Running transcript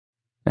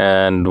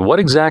And what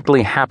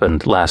exactly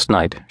happened last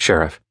night,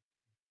 Sheriff?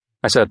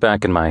 I sat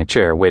back in my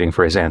chair waiting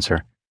for his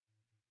answer.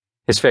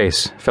 His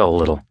face fell a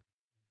little.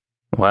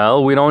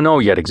 Well, we don't know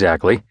yet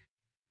exactly.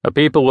 The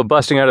people were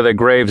busting out of their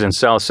graves in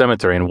South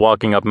Cemetery and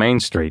walking up Main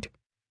Street.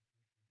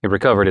 He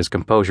recovered his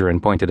composure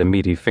and pointed a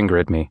meaty finger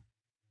at me.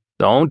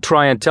 Don't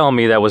try and tell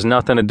me that was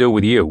nothing to do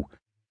with you.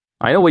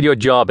 I know what your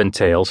job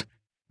entails,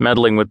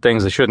 meddling with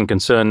things that shouldn't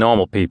concern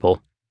normal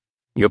people.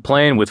 You're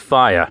playing with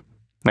fire,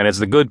 and it's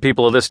the good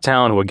people of this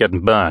town who are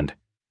getting burned.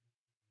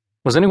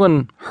 Was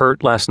anyone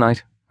hurt last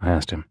night? I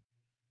asked him.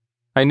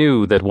 I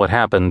knew that what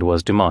happened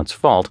was Dumont's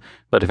fault,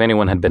 but if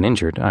anyone had been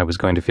injured, I was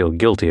going to feel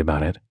guilty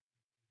about it.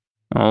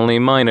 Only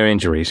minor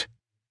injuries,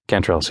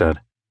 Cantrell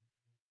said.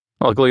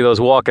 Luckily,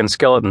 those walking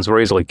skeletons were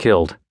easily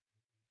killed.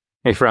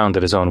 He frowned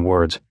at his own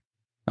words.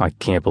 I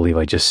can't believe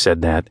I just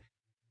said that.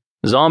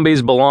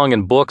 Zombies belong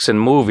in books and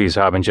movies,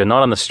 Harbinger,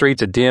 not on the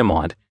streets of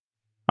Dearmont.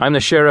 I'm the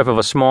sheriff of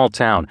a small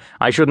town.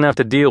 I shouldn't have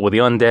to deal with the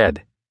undead.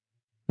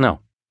 No,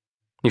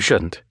 you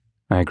shouldn't,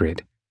 I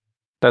agreed.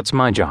 That's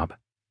my job.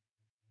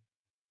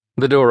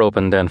 The door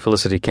opened and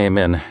Felicity came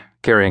in,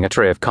 carrying a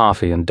tray of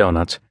coffee and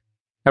donuts.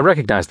 I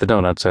recognized the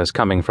donuts as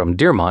coming from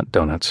Dearmont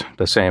Donuts,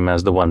 the same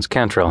as the ones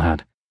Cantrell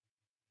had.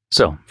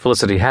 So,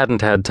 Felicity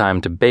hadn't had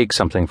time to bake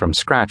something from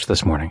scratch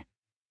this morning.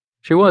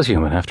 She was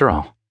human, after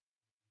all.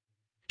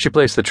 She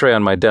placed the tray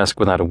on my desk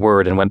without a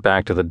word and went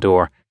back to the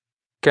door.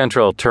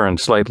 Cantrell turned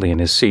slightly in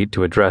his seat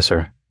to address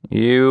her.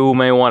 You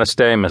may want to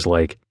stay, Miss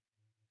Lake.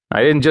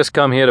 I didn't just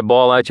come here to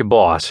bawl at your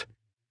boss.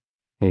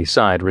 He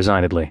sighed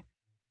resignedly.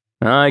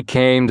 I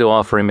came to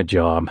offer him a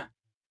job.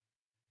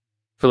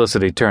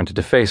 Felicity turned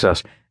to face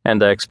us,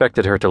 and I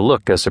expected her to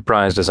look as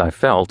surprised as I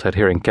felt at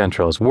hearing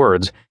Cantrell's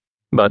words,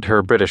 but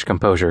her British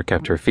composure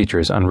kept her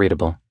features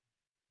unreadable.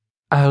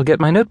 I'll get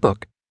my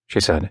notebook, she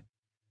said.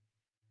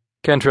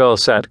 Cantrell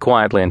sat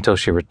quietly until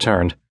she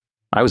returned.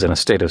 I was in a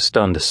state of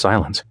stunned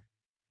silence.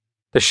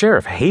 The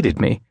sheriff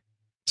hated me,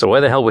 so why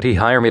the hell would he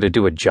hire me to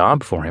do a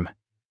job for him?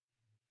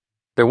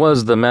 There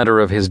was the matter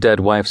of his dead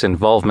wife's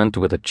involvement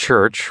with a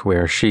church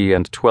where she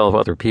and 12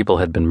 other people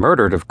had been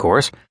murdered, of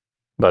course,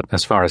 but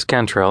as far as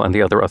Cantrell and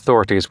the other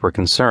authorities were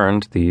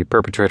concerned, the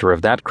perpetrator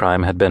of that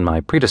crime had been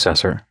my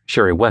predecessor,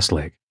 Sherry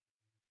Westlake.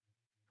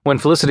 When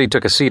Felicity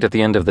took a seat at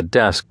the end of the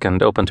desk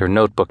and opened her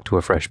notebook to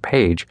a fresh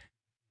page,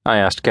 I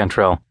asked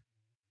Cantrell,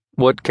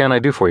 What can I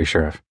do for you,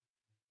 Sheriff?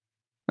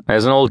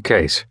 There's an old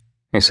case,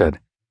 he said.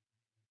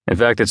 In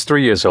fact, it's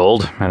 3 years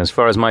old, and as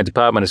far as my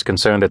department is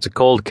concerned, it's a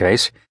cold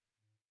case.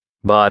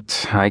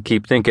 But I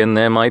keep thinking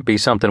there might be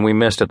something we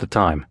missed at the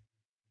time.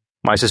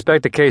 I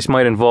suspect the case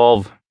might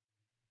involve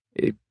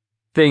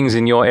things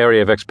in your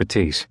area of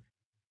expertise.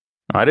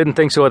 I didn't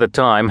think so at the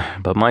time,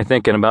 but my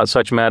thinking about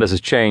such matters has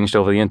changed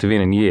over the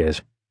intervening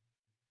years.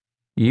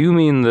 You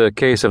mean the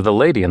case of the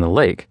lady in the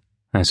lake,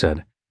 I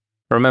said,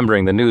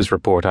 remembering the news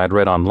report I'd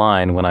read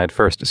online when I'd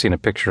first seen a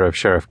picture of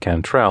Sheriff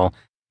Cantrell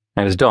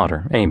and his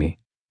daughter, Amy.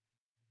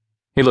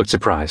 He looked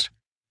surprised.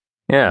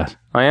 Yes,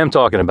 I am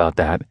talking about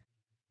that.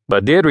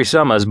 But Deirdre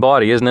Summers'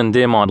 body isn't in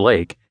Dearmont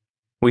Lake.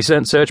 We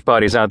sent search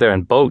parties out there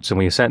in boats and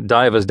we sent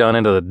divers down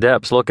into the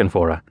depths looking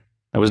for her.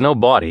 There was no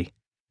body.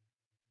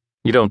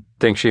 You don't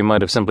think she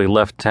might have simply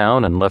left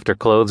town and left her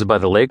clothes by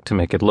the lake to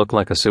make it look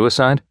like a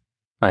suicide?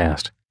 I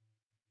asked.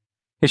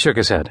 He shook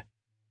his head.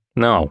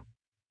 No,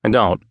 I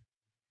don't.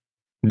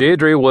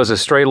 Deirdre was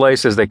as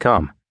straight-laced as they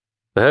come.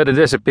 For her to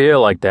disappear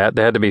like that,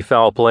 there had to be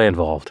foul play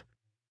involved.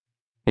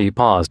 He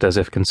paused as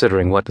if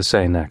considering what to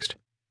say next.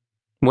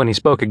 When he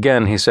spoke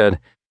again, he said,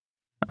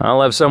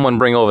 I'll have someone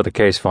bring over the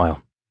case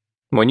file.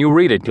 When you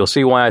read it, you'll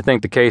see why I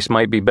think the case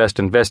might be best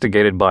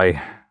investigated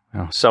by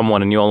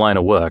someone in your line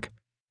of work.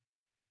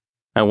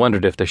 I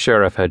wondered if the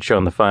sheriff had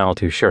shown the file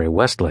to Sherry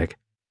Westlake.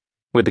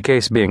 With the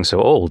case being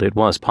so old, it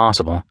was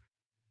possible.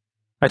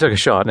 I took a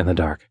shot in the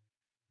dark.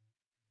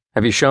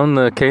 Have you shown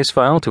the case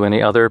file to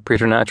any other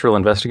preternatural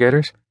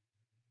investigators?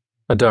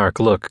 A dark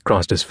look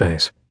crossed his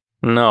face.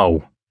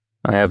 No,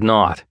 I have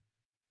not.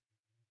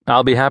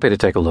 I'll be happy to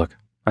take a look,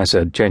 I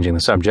said, changing the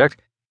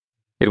subject.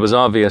 It was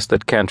obvious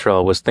that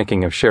Cantrell was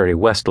thinking of Sherry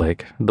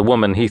Westlake, the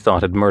woman he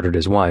thought had murdered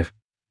his wife.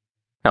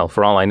 Hell,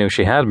 for all I knew,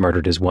 she had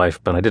murdered his wife,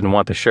 but I didn't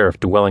want the sheriff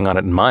dwelling on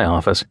it in my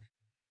office.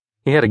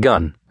 He had a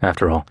gun,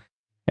 after all,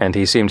 and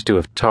he seemed to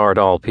have tarred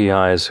all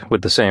PIs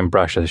with the same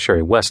brush as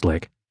Sherry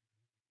Westlake.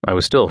 I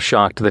was still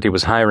shocked that he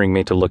was hiring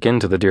me to look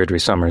into the Deirdre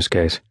Summers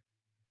case.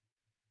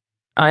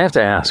 I have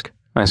to ask,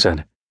 I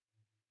said.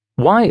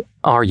 Why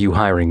are you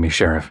hiring me,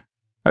 Sheriff?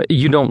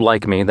 You don't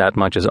like me, that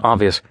much is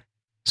obvious.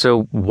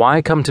 So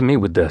why come to me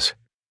with this?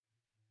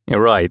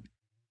 You're right.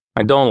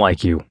 I don't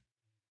like you.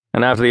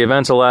 And after the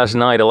events of last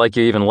night, I like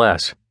you even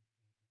less.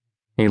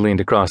 He leaned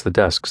across the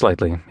desk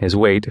slightly, his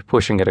weight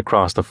pushing it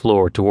across the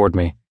floor toward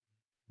me.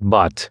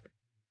 But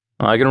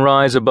I can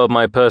rise above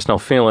my personal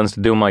feelings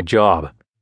to do my job.